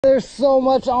There's so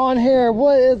much on here.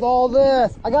 What is all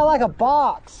this? I got like a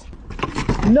box.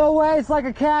 No way, it's like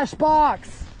a cash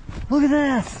box. Look at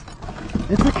this.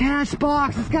 It's a cash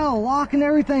box. It's got a lock and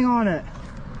everything on it.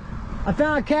 I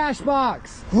found a cash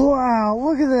box. Wow,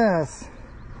 look at this.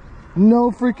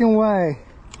 No freaking way.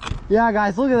 Yeah,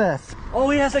 guys, look at this. Oh,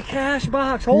 he has a cash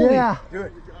box. Holy. Yeah.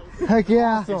 Dude, Heck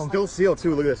yeah. it's still sealed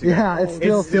too. Look at this. Yeah, it's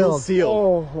still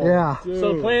sealed. Oh, Yeah. dude.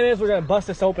 So the plan is we're gonna bust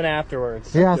this open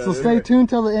afterwards. Yeah, so stay tuned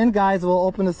till the end, guys. We'll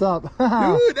open this up. Dude,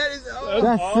 that is.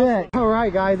 That's awesome. sick. All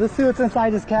right, guys, let's see what's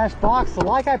inside this cash box. So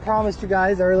like I promised you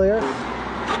guys earlier.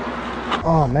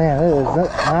 Oh man, it is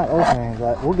not opening,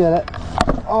 but we'll get it.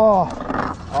 Oh,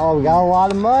 we got a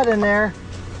lot of mud in there.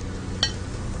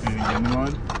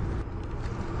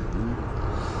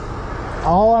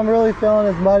 All I'm really feeling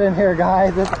is mud in here,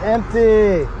 guys. It's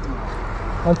empty.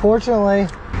 Unfortunately,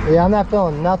 yeah, I'm not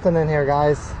feeling nothing in here,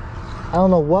 guys. I don't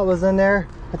know what was in there.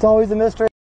 It's always a mystery.